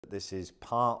This is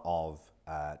part of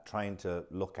trying to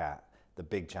look at the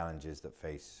big challenges that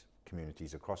face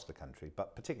communities across the country,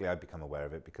 but particularly I've become aware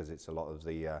of it because it's a lot of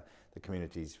the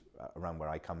communities around where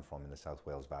I come from in the South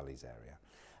Wales Valleys area.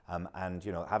 And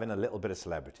you know, having a little bit of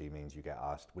celebrity means you get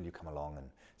asked, will you come along and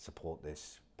support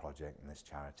this project and this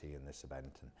charity and this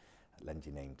event and lend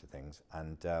your name to things.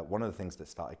 And one of the things that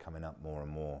started coming up more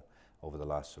and more over the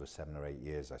last sort of 7 or 8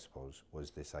 years, I suppose,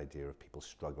 was this idea of people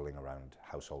struggling around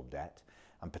household debt,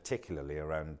 and particularly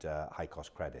around high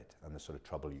cost credit and the sort of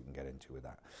trouble you can get into with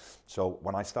that. So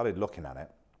when I started looking at it,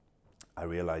 I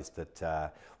realized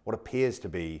that what appears to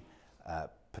be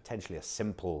potentially a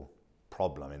simple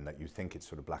problem, in that you think it's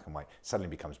sort of black and white, suddenly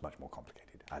becomes much more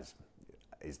complicated, as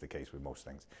is the case with most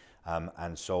things.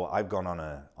 And so I've gone on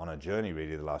a journey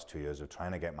really the last 2 years of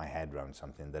trying to get my head around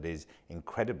something that is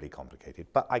incredibly complicated.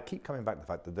 But I keep coming back to the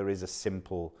fact that there is a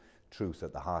simple truth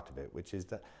at the heart of it, which is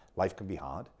that life can be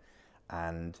hard,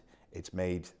 and it's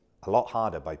made a lot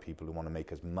harder by people who want to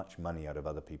make as much money out of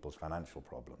other people's financial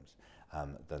problems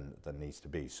than needs to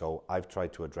be. So I've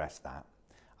tried to address that.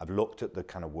 I've looked at the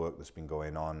kind of work that's been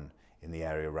going on in the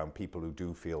area around people who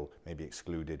do feel maybe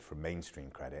excluded from mainstream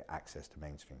credit, access to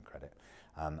mainstream credit,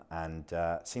 and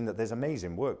seen that there's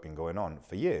amazing work been going on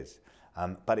for years,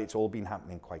 but it's all been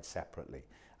happening quite separately.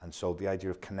 And so the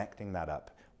idea of connecting that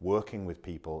up, working with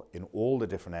people in all the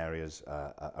different areas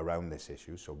around this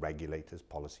issue, so regulators,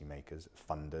 policymakers,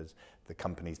 funders, the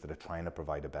companies that are trying to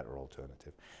provide a better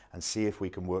alternative, and see if we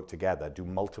can work together, do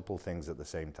multiple things at the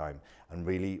same time, and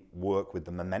really work with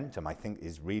the momentum I think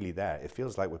is really there. It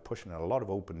feels like we're pushing a lot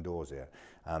of open doors here,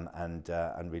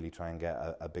 and really try and get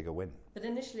a bigger win. But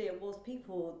initially it was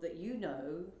people that you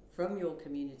know from your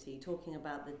community talking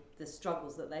about the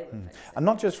struggles that they were facing. And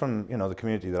not just from, you know, the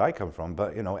community that I come from,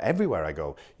 but, you know, everywhere I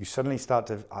go, you suddenly start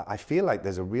to, I feel like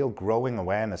there's a real growing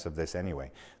awareness of this anyway,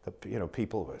 that, you know,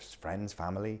 people, friends,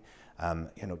 family,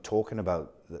 you know, talking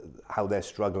about how they're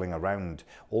struggling around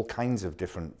all kinds of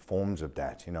different forms of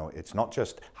debt. You know, it's not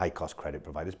just high cost credit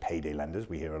providers, payday lenders,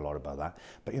 we hear a lot about that,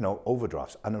 but, you know,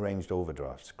 overdrafts, unarranged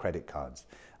overdrafts, credit cards,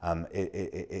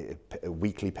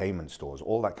 weekly payment stores,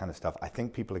 all that kind of stuff. I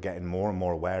think people are getting more and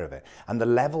more aware of it. And the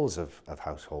levels of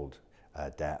household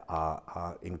debt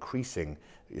are increasing,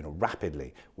 you know,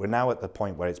 rapidly. We're now at the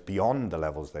point where it's beyond the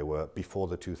levels they were before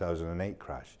the 2008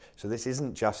 crash. So this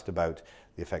isn't just about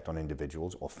the effect on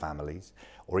individuals or families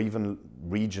or even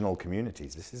regional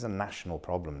communities. This is a national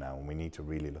problem now, and we need to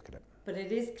really look at it. But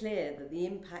it is clear that the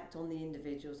impact on the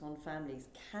individuals, on families,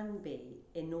 can be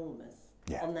enormous.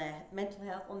 Yeah. On their mental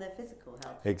health, on their physical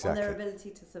health, Exactly. on their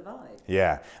ability to survive.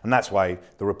 Yeah, and that's why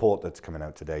the report that's coming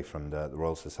out today from the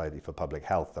Royal Society for Public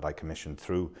Health that I commissioned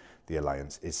through the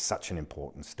Alliance is such an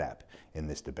important step in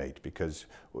this debate, because,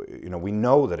 you know, we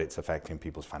know that it's affecting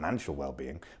people's financial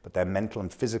well-being, but their mental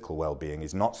and physical well-being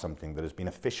is not something that has been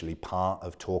officially part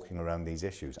of talking around these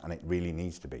issues, and it really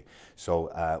needs to be.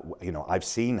 So, you know, I've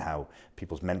seen how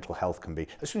people's mental health can be,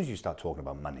 as soon as you start talking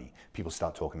about money, people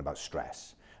start talking about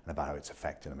stress, and about how it's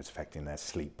affecting them. It's affecting their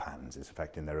sleep patterns, it's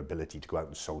affecting their ability to go out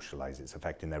and socialize, it's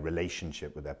affecting their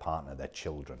relationship with their partner, their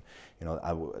children. You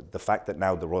know, the fact that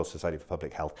now the Royal Society for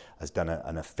Public Health has done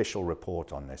an official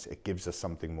report on this, it gives us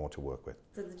something more to work with.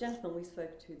 So the gentleman we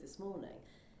spoke to this morning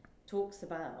talks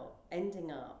about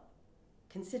ending up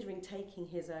considering taking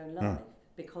his own life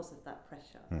because of that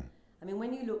pressure. I mean,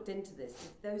 when you looked into this,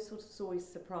 did those sort of stories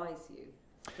surprise you?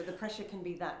 That the pressure can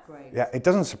be that great? Yeah, it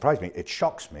doesn't surprise me. It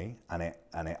shocks me, and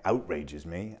it outrages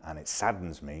me, and it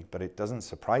saddens me, but it doesn't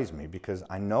surprise me because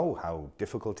I know how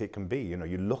difficult it can be. You know,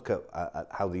 you look at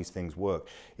how these things work.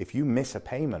 If you miss a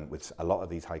payment with a lot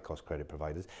of these high-cost credit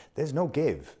providers, there's no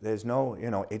give. There's no, you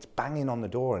know, it's banging on the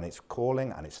door, and it's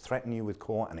calling, and it's threatening you with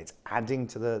court, and it's adding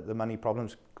to the money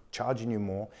problems, charging you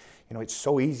more. You know, it's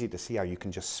so easy to see how you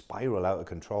can just spiral out of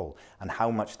control, and how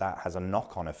much that has a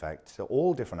knock-on effect to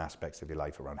all different aspects of your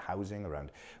life, around housing,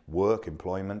 around work,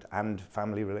 employment, and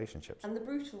family relationships. And the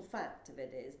brutal fact of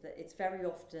it is that it's very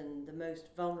often the most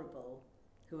vulnerable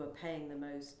who are paying the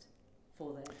most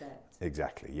for their debt.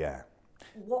 Exactly, yeah.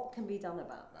 What can be done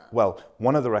about that? Well,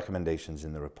 one of the recommendations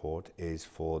in the report is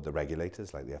for the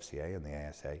regulators like the FCA and the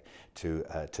ASA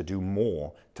to do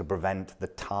more to prevent the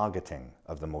targeting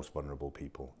of the most vulnerable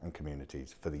people and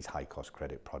communities for these high-cost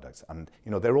credit products. And,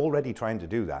 you know, they're already trying to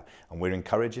do that, and we're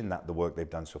encouraging that, the work they've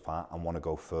done so far, and want to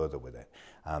go further with it.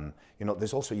 You know,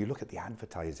 there's also, you look at the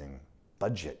advertising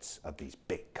budgets of these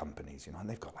big companies, you know, and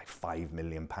they've got like £5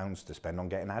 million to spend on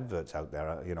getting adverts out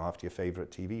there, you know, after your favourite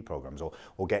TV programmes,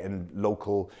 or getting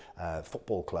local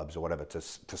football clubs or whatever to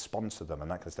sponsor them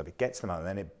and that kind of stuff. It gets them out, and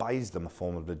then it buys them a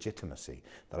form of legitimacy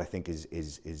that I think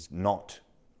is not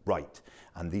right.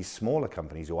 And these smaller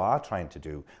companies who are trying to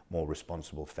do more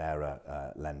responsible, fairer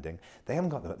lending, they've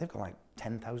got like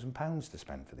 £10,000 to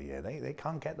spend for the year. They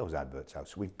can't get those adverts out.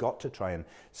 So we've got to try and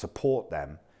support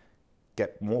them,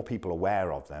 get more people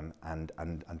aware of them, and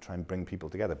try and bring people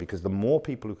together. Because the more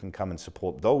people who can come and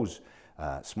support those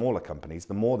smaller companies,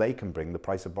 the more they can bring the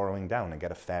price of borrowing down and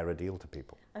get a fairer deal to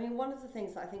people. I mean, one of the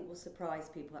things that I think will surprise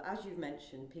people, as you've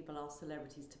mentioned, people ask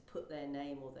celebrities to put their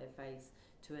name or their face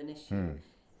to an issue.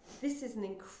 This is an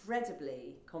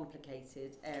incredibly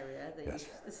complicated area that Yes.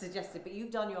 you've suggested, but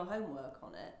you've done your homework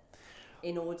on it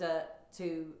in order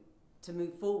to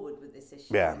move forward with this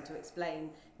issue, Yeah. and to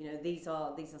explain, these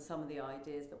are some of the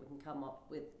ideas that we can come up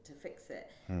with to fix it.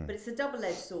 But it's a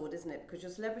double-edged sword, isn't it? Because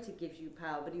your celebrity gives you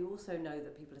power, but you also know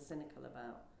that people are cynical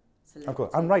about celebrity. Of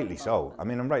course, and rightly so. involvement. I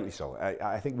mean, and rightly so.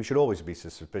 I think we should always be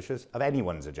suspicious of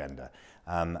anyone's agenda.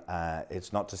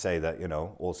 It's not to say that,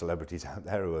 all celebrities out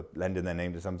there who are lending their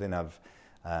name to something have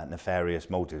nefarious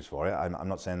motives for it. I'm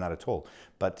not saying that at all.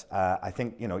 But I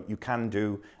think, you can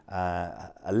do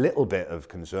a little bit of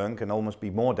concern can almost be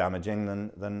more damaging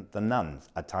than none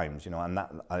at times, and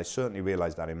that I certainly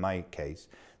realised that in my case,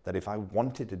 that if I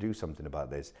wanted to do something about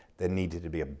this, there needed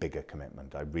to be a bigger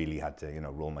commitment. I really had to,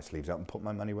 roll my sleeves up and put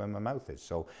my money where my mouth is.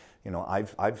 So,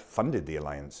 I've funded the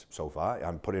Alliance so far.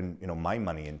 I'm putting, my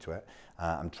money into it.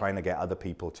 I'm trying to get other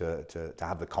people to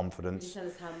have the confidence. Can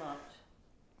you tell us how much?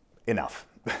 Enough.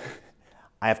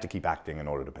 I have to keep acting in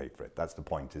order to pay for it. That's the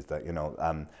point, is that,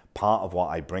 part of what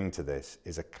I bring to this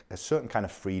is a certain kind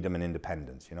of freedom and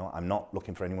independence. I'm not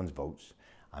looking for anyone's votes.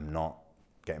 I'm not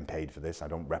getting paid for this. I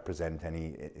don't represent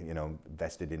any,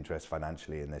 vested interest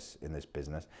financially in this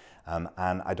business, and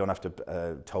I don't have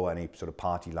to toe any sort of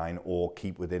party line or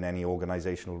keep within any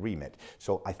organisational remit.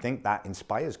 So I think that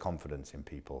inspires confidence in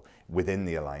people within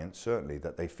the Alliance, certainly,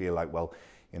 that they feel like, well,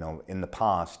 in the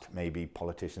past, maybe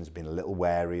politicians have been a little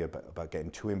wary about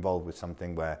getting too involved with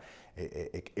something where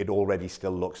it already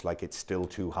still looks like it's still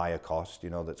too high a cost,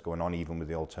 that's going on even with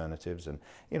the alternatives. And,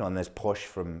 and there's push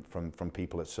from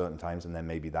people at certain times, and then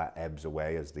maybe that ebbs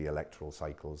away as the electoral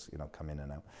cycles, come in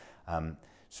and out.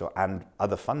 And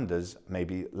other funders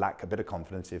maybe lack a bit of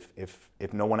confidence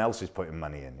if no one else is putting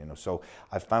money in, So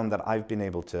I've found that I've been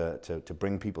able to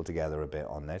bring people together a bit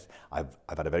on this. I've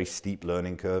had a very steep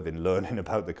learning curve in learning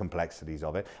about the complexities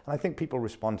of it. And I think people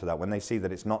respond to that when they see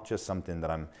that it's not just something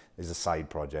that is a side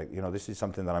project. This is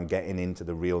something that I'm getting into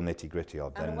the real nitty-gritty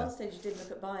of. And at one stage you did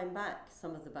look at buying back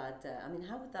some of the bad debt. I mean,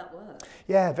 how would that work?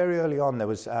 Yeah, very early on there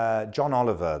was John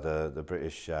Oliver, the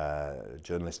British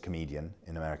journalist comedian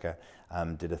in America,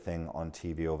 did a thing on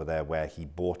TV over there where he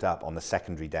bought up on the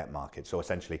secondary debt market. So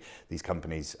essentially, these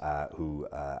companies who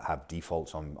have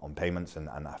defaults on payments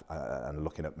and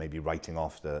looking at maybe writing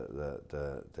off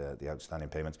the outstanding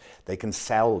payments, they can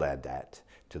sell their debt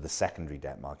to the secondary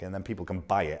debt market, and then people can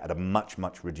buy it at a much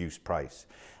reduced price.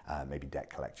 Maybe debt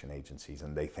collection agencies,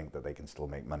 and they think that they can still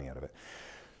make money out of it.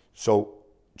 So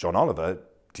John Oliver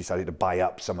decided to buy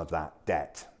up some of that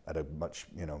debt at a much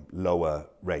lower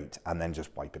rate and then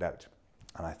just wipe it out.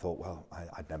 And I thought, well,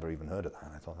 I'd never even heard of that.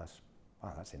 And I thought,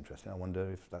 that's interesting. I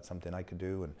wonder if that's something I could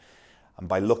do. And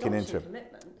by looking into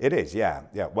it, it is, yeah.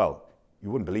 Well, you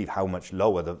wouldn't believe how much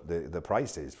lower the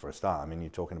price is for a start. I mean, you're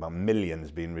talking about millions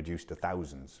being reduced to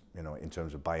thousands, in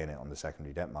terms of buying it on the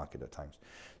secondary debt market at times.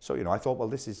 So, I thought, well,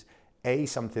 this is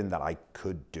something that I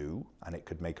could do, and it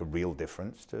could make a real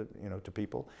difference to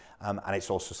people. And it's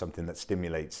also something that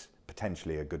stimulates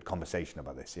potentially a good conversation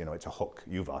about this. It's a hook.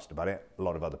 You've asked about it. A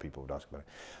lot of other people have asked about it.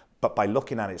 But by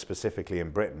looking at it specifically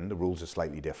in Britain, the rules are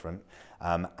slightly different.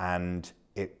 And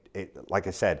it, like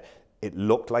I said, it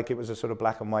looked like it was a sort of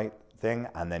black and white thing,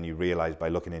 and then you realize by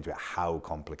looking into it how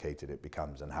complicated it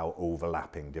becomes and how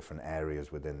overlapping different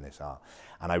areas within this are.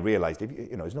 And I realized,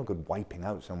 it's no good wiping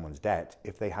out someone's debt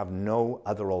if they have no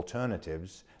other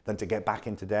alternatives than to get back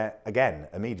into debt again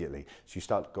immediately. So you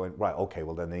start going, right, okay,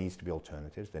 well then there needs to be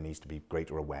alternatives, there needs to be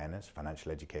greater awareness,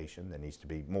 financial education, there needs to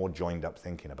be more joined up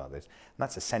thinking about this. And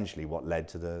that's essentially what led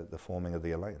to the forming of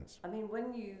the Alliance. I mean,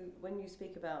 when you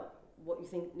speak about what you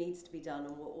think needs to be done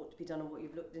and what ought to be done and what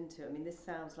you've looked into, I mean, this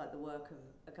sounds like the work of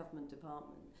a government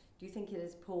department. Do you think it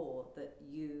is poor that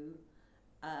you,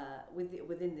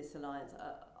 within this alliance,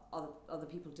 are the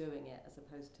people doing it as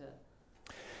opposed to?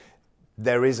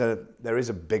 There is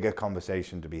a bigger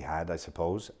conversation to be had, I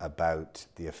suppose, about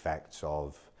the effects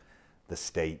of the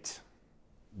state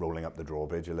rolling up the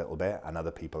drawbridge a little bit and other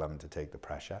people having to take the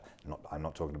pressure. I'm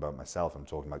not talking about myself, I'm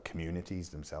talking about communities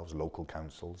themselves, local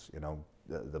councils,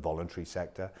 the voluntary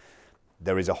sector.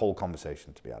 There is a whole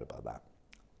conversation to be had about that.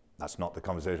 That's not the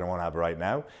conversation I want to have right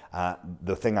now.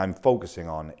 The thing I'm focusing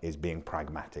on is being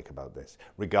pragmatic about this,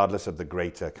 regardless of the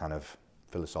greater kind of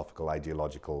philosophical,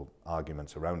 ideological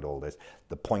arguments around all this.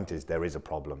 The point is there is a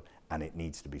problem and it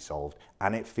needs to be solved.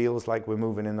 And it feels like we're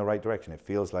moving in the right direction. It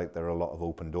feels like there are a lot of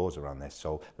open doors around this.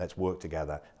 So let's work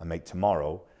together and make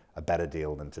tomorrow a better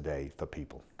deal than today for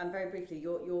people. And very briefly,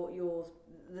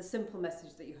 the simple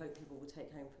message that you hope people will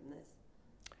take home from this.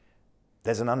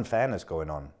 There's an unfairness going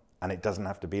on, and it doesn't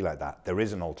have to be like that. There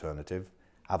is an alternative.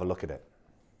 Have a look at it.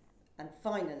 And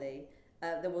finally,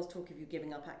 there was talk of you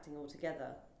giving up acting altogether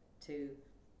to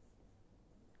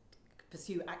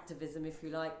pursue activism, if you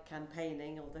like,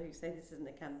 campaigning, although you say this isn't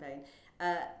a campaign.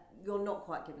 You're not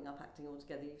quite giving up acting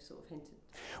altogether, you've sort of hinted.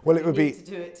 Well, it would be,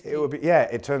 yeah,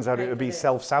 it turns out it would be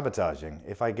self-sabotaging.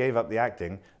 If I gave up the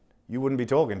acting, you wouldn't be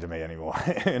talking to me anymore,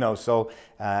 you know, so,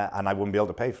 and I wouldn't be able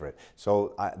to pay for it.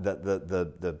 So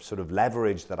the sort of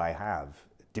leverage that I have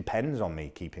depends on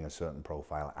me keeping a certain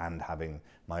profile and having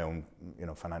my own, you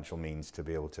know, financial means to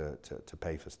be able to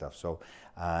pay for stuff. So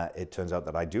it turns out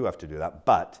that I do have to do that,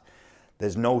 but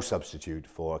there's no substitute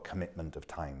for a commitment of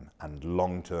time and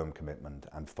long-term commitment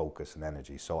and focus and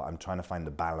energy. So I'm trying to find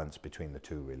the balance between the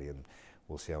two, really, and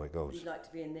we'll see how it goes. You'd like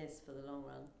to be in this for the long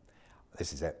run?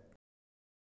 This is it.